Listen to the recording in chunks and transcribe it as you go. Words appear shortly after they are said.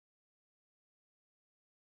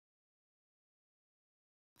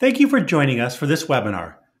Thank you for joining us for this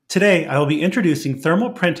webinar. Today, I will be introducing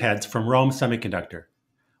thermal printheads from ROMH Semiconductor.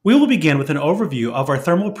 We will begin with an overview of our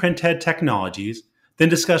thermal printhead technologies, then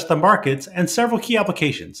discuss the markets and several key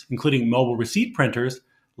applications, including mobile receipt printers,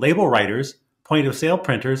 label writers, point-of-sale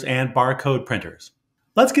printers, and barcode printers.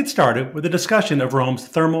 Let's get started with a discussion of ROMH's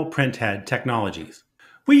thermal printhead technologies.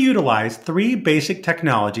 We utilize three basic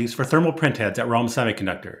technologies for thermal printheads at ROMH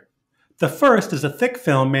Semiconductor. The first is a thick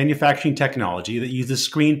film manufacturing technology that uses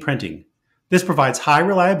screen printing. This provides high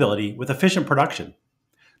reliability with efficient production.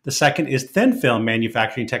 The second is thin film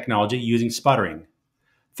manufacturing technology using sputtering.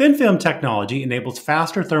 Thin film technology enables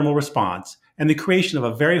faster thermal response and the creation of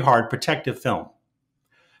a very hard protective film.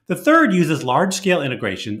 The third uses large-scale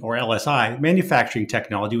integration, or LSI, manufacturing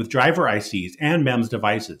technology with driver ICs and MEMS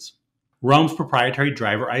devices. ROMH's proprietary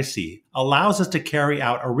driver IC allows us to carry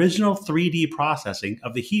out original 3D processing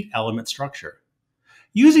of the heat element structure.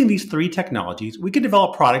 Using these three technologies, we can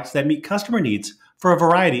develop products that meet customer needs for a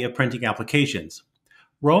variety of printing applications.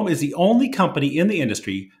 ROMH is the only company in the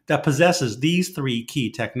industry that possesses these three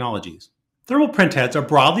key technologies. Thermal printheads are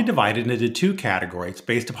broadly divided into two categories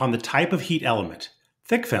based upon the type of heat element,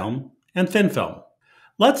 thick film and thin film.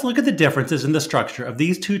 Let's look at the differences in the structure of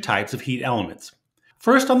these two types of heat elements.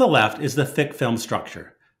 First on the left is the thick film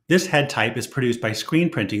structure. This head type is produced by screen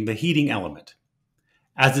printing the heating element.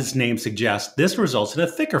 As its name suggests, this results in a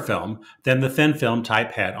thicker film than the thin film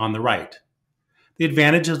type head on the right. The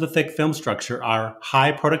advantages of the thick film structure are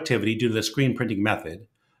high productivity due to the screen printing method,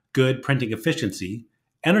 good printing efficiency,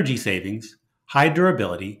 energy savings, high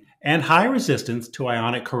durability, and high resistance to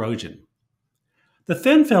ionic corrosion. The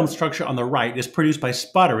thin film structure on the right is produced by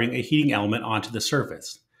sputtering a heating element onto the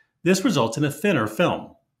surface. This results in a thinner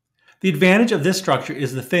film. The advantage of this structure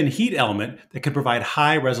is the thin heat element that can provide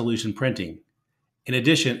high resolution printing. In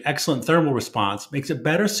addition, excellent thermal response makes it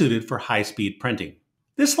better suited for high-speed printing.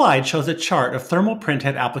 This slide shows a chart of thermal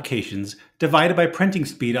printhead applications divided by printing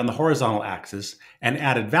speed on the horizontal axis and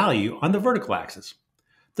added value on the vertical axis.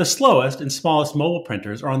 The slowest and smallest mobile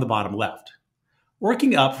printers are on the bottom left.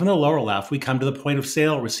 Working up from the lower left, we come to the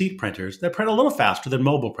point-of-sale receipt printers that print a little faster than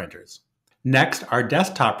mobile printers. Next are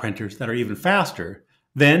desktop printers that are even faster,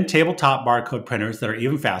 then tabletop barcode printers that are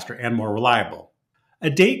even faster and more reliable. A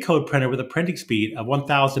date code printer with a printing speed of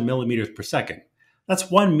 1000 millimeters per second, that's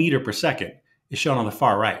 1 meter per second, is shown on the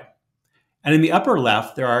far right. And in the upper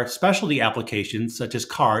left, there are specialty applications such as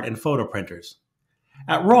card and photo printers.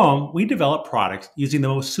 At ROMH, we develop products using the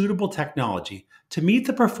most suitable technology to meet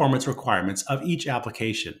the performance requirements of each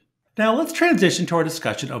application. Now let's transition to our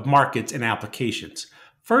discussion of markets and applications.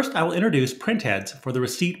 First, I will introduce printheads for the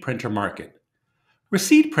receipt printer market.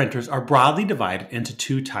 Receipt printers are broadly divided into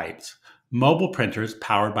two types: mobile printers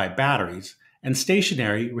powered by batteries and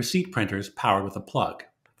stationary receipt printers powered with a plug.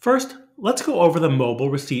 First, let's go over the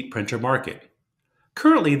mobile receipt printer market.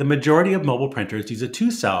 Currently, the majority of mobile printers use a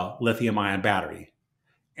 2-cell lithium-ion battery.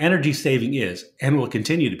 Energy saving is, and will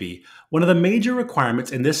continue to be, one of the major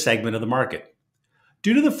requirements in this segment of the market.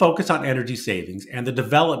 Due to the focus on energy savings and the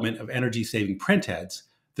development of energy-saving printheads,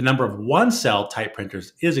 the number of 1-cell type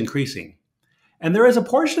printers is increasing. And there is a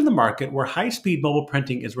portion of the market where high-speed mobile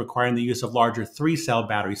printing is requiring the use of larger 3-cell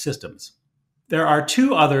battery systems. There are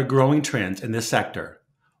two other growing trends in this sector.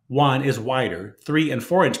 One is wider 3- and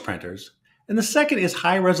 4-inch printers, and the second is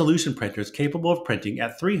high-resolution printers capable of printing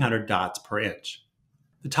at 300 dots per inch.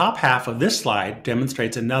 The top half of this slide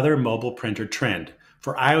demonstrates another mobile printer trend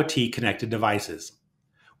for IoT-connected devices.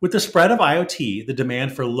 With the spread of IoT, the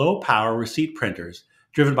demand for low-power receipt printers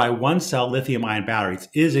driven by 1-cell lithium-ion batteries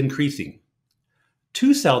is increasing.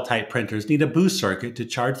 2-cell type printers need a boost circuit to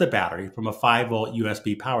charge the battery from a 5-volt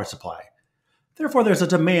USB power supply. Therefore, there's a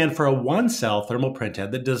demand for a 1-cell thermal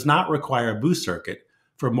printhead that does not require a boost circuit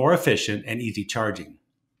for more efficient and easy charging.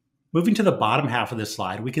 Moving to the bottom half of this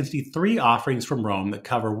slide, we can see three offerings from ROMH that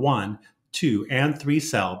cover 1, 2, and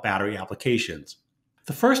 3-cell battery applications.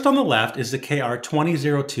 The first on the left is the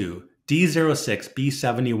KR2002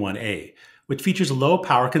 D06B71A, which features low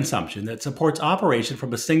power consumption that supports operation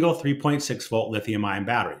from a single 3.6 volt lithium-ion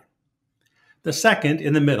battery. The second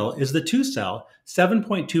in the middle is the 2-cell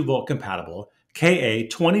 7.2 volt compatible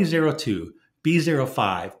KA2002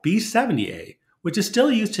 B05B70A, which is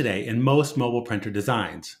still used today in most mobile printer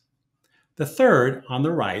designs. The third on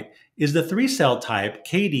the right is the 3-cell type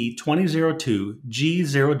KD2002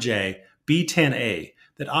 G0J B10A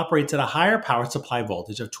that operates at a higher power supply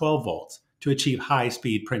voltage of 12 volts to achieve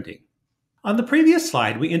high-speed printing. On the previous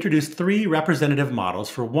slide, we introduced three representative models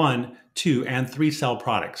for 1, 2, and 3-cell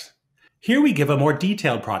products. Here we give a more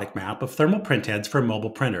detailed product map of thermal printheads for mobile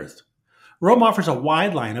printers. ROMH offers a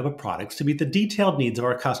wide lineup of products to meet the detailed needs of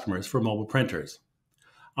our customers for mobile printers.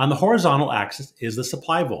 On the horizontal axis is the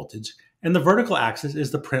supply voltage, and the vertical axis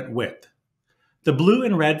is the print width. The blue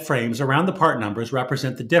and red frames around the part numbers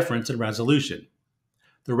represent the difference in resolution.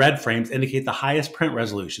 The red frames indicate the highest print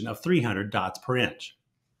resolution of 300 dots per inch.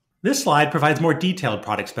 This slide provides more detailed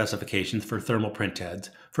product specifications for thermal printheads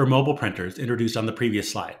for mobile printers introduced on the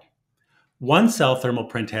previous slide. One-cell thermal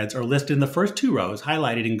printheads are listed in the first two rows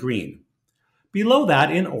highlighted in green. Below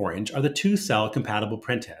that in orange are the two-cell compatible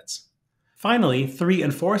printheads. Finally, 3-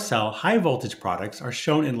 and 4-cell high-voltage products are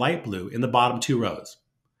shown in light blue in the bottom two rows.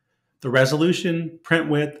 The resolution, print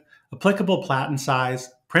width, applicable platen size,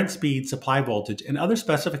 print speed, supply voltage, and other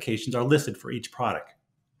specifications are listed for each product.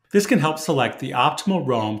 This can help select the optimal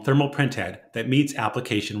ROMH thermal printhead that meets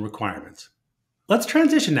application requirements. Let's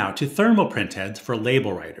transition now to thermal printheads for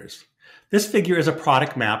label writers. This figure is a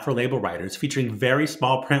product map for label writers featuring very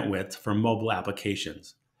small print widths for mobile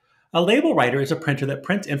applications. A label writer is a printer that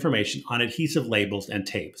prints information on adhesive labels and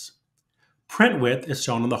tapes. Print width is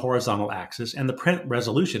shown on the horizontal axis and the print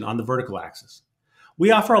resolution on the vertical axis.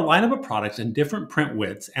 We offer a lineup of products in different print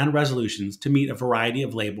widths and resolutions to meet a variety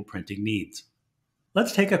of label printing needs.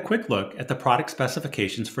 Let's take a quick look at the product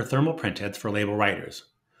specifications for thermal printheads for label writers.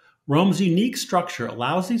 ROMH's unique structure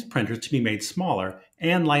allows these printers to be made smaller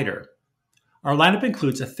and lighter. Our lineup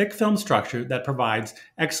includes a thick film structure that provides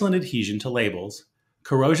excellent adhesion to labels,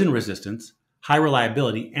 corrosion resistance, high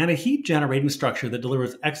reliability, and a heat-generating structure that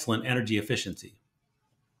delivers excellent energy efficiency.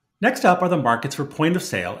 Next up are the markets for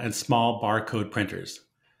point-of-sale and small barcode printers.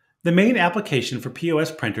 The main application for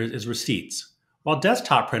POS printers is receipts, while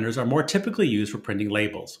desktop printers are more typically used for printing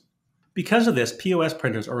labels. Because of this, POS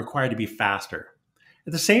printers are required to be faster.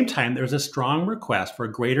 At the same time, there is a strong request for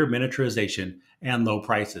greater miniaturization and low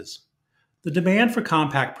prices. The demand for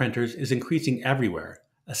compact printers is increasing everywhere,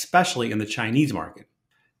 especially in the Chinese market.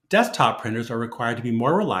 Desktop printers are required to be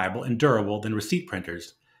more reliable and durable than receipt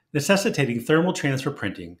printers, necessitating thermal transfer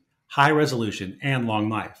printing, high resolution, and long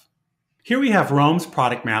life. Here we have ROMH's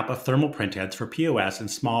product map of thermal printheads for POS and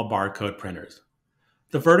small barcode printers.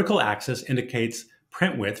 The vertical axis indicates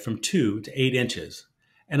print width from 2 to 8 inches,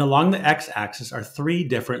 and along the x-axis are 3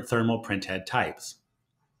 different thermal printhead types.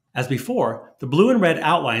 As before, the blue and red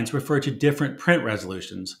outlines refer to different print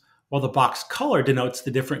resolutions, while the box color denotes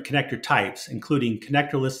the different connector types, including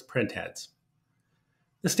connectorless printheads.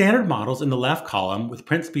 The standard models in the left column, with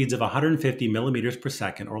print speeds of 150 millimeters per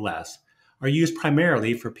second or less, are used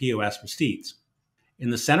primarily for POS receipts. In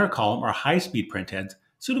the center column are high-speed printheads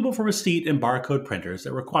suitable for receipt and barcode printers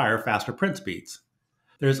that require faster print speeds.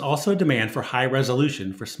 There is also a demand for high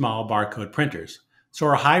resolution for small barcode printers, so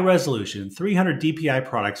our high-resolution 300 dpi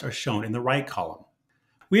products are shown in the right column.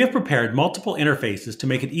 We have prepared multiple interfaces to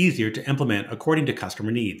make it easier to implement according to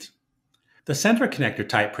customer needs. The center connector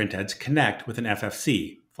type printheads connect with an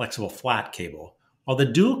FFC, flexible flat cable, while the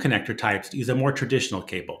dual connector types use a more traditional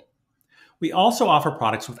cable. We also offer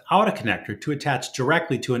products without a connector to attach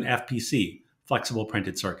directly to an FPC, flexible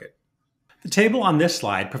printed circuit. The table on this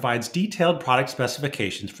slide provides detailed product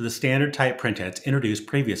specifications for the standard type printheads introduced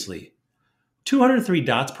previously. 203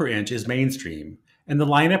 dots per inch is mainstream, and the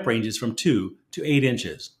lineup ranges from 2 to 8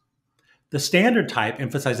 inches. The standard type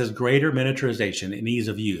emphasizes greater miniaturization and ease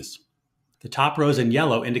of use. The top rows in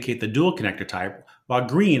yellow indicate the dual connector type, while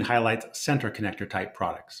green highlights center connector type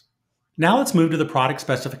products. Now let's move to the product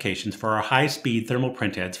specifications for our high-speed thermal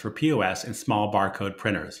printheads for POS and small barcode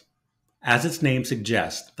printers. As its name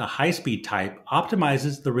suggests, the high-speed type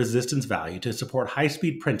optimizes the resistance value to support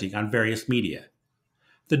high-speed printing on various media.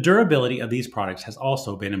 The durability of these products has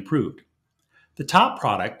also been improved. The top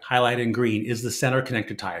product, highlighted in green, is the center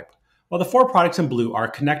connector type, while the 4 products in blue are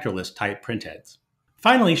connectorless type printheads.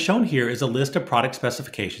 Finally, shown here is a list of product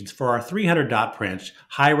specifications for our 300 dot per inch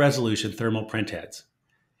high-resolution thermal printheads.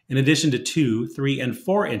 In addition to 2, 3, and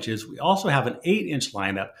 4 inches, we also have an 8-inch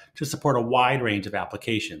lineup to support a wide range of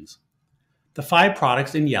applications. The 5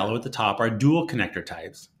 products in yellow at the top are dual connector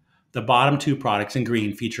types. The bottom 2 products in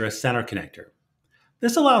green feature a center connector.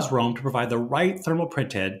 This allows ROMH to provide the right thermal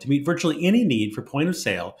printhead to meet virtually any need for point of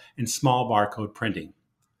sale and small barcode printing.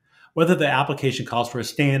 Whether the application calls for a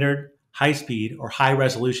standard, high-speed, or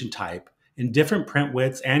high-resolution type in different print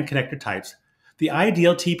widths and connector types, the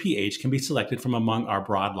ideal TPH can be selected from among our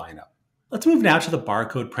broad lineup. Let's move now to the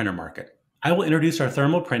barcode printer market. I will introduce our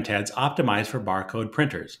thermal printheads optimized for barcode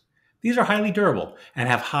printers. These are highly durable and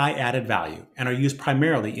have high added value and are used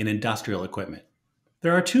primarily in industrial equipment.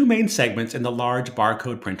 There are 2 main segments in the large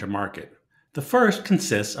barcode printer market. The first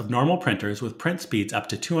consists of normal printers with print speeds up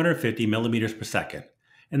to 250 millimeters per second,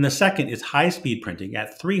 and the second is high-speed printing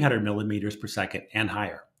at 300 millimeters per second and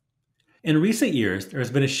higher. In recent years, there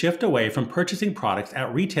has been a shift away from purchasing products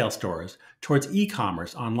at retail stores towards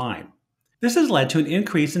e-commerce online. This has led to an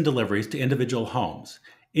increase in deliveries to individual homes,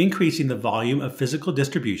 increasing the volume of physical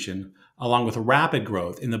distribution, along with rapid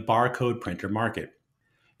growth in the barcode printer market.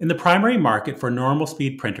 In the primary market for normal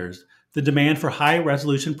speed printers, the demand for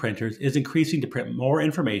high-resolution printers is increasing to print more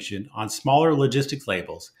information on smaller logistics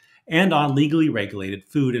labels and on legally regulated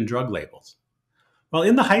food and drug labels. While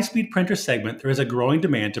in the high-speed printer segment, there is a growing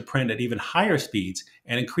demand to print at even higher speeds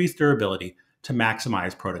and increase durability to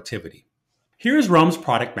maximize productivity. Here is ROMH's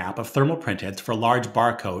product map of thermal printheads for large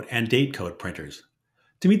barcode and date code printers.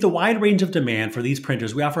 To meet the wide range of demand for these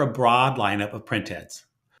printers, we offer a broad lineup of printheads.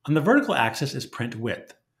 On the vertical axis is print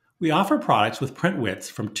width. We offer products with print widths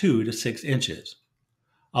from 2 to 6 inches.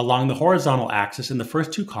 Along the horizontal axis in the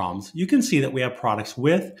first two columns, you can see that we have products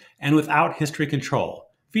with and without history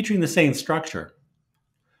control, featuring the same structure.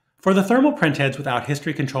 For the thermal printheads without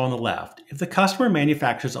history control on the left, if the customer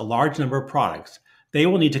manufactures a large number of products, they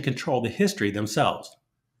will need to control the history themselves.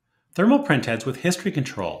 Thermal printheads with history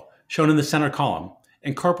control, shown in the center column,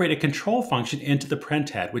 incorporate a control function into the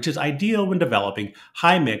printhead, which is ideal when developing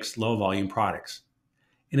high-mix, low-volume products.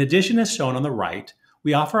 In addition, as shown on the right,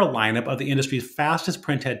 we offer a lineup of the industry's fastest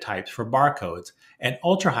printhead types for barcodes and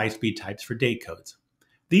ultra-high-speed types for date codes.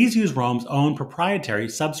 These use ROMH's own proprietary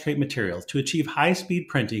substrate materials to achieve high-speed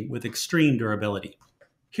printing with extreme durability.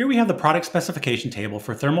 Here we have the product specification table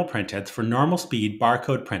for thermal printheads for normal speed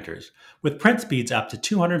barcode printers, with print speeds up to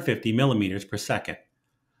 250 millimeters per second.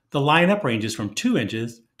 The lineup ranges from 2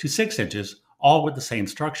 inches to 6 inches, all with the same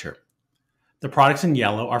structure. The products in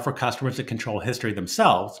yellow are for customers that control history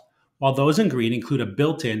themselves, while those in green include a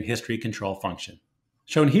built-in history control function.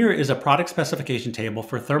 Shown here is a product specification table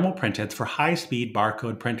for thermal printheads for high-speed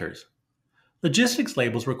barcode printers. Logistics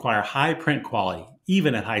labels require high print quality,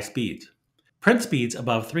 even at high speeds. Print speeds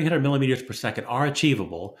above 300 millimeters per second are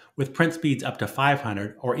achievable, with print speeds up to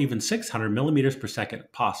 500 or even 600 millimeters per second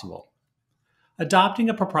possible. Adopting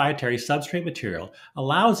a proprietary substrate material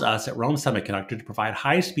allows us at ROMH Semiconductor to provide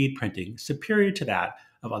high-speed printing superior to that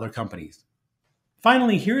of other companies.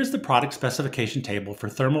 Finally, here is the product specification table for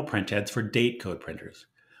thermal printheads for date code printers.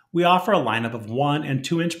 We offer a lineup of 1 and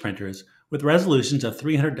 2 inch printers with resolutions of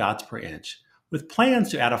 300 dots per inch, with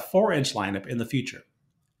plans to add a 4-inch lineup in the future.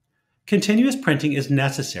 Continuous printing is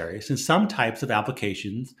necessary since some types of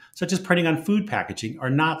applications, such as printing on food packaging, are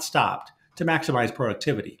not stopped to maximize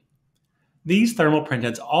productivity. These thermal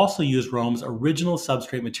printheads also use ROMH's original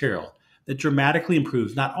substrate material that dramatically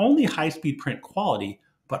improves not only high-speed print quality,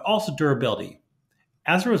 but also durability.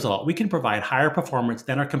 As a result, we can provide higher performance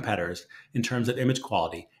than our competitors in terms of image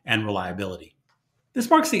quality and reliability. This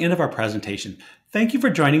marks the end of our presentation. Thank you for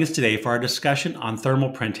joining us today for our discussion on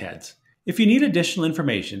thermal printheads. If you need additional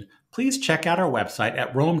information, please check out our website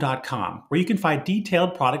at romh.com, where you can find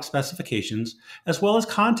detailed product specifications as well as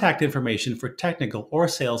contact information for technical or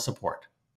sales support.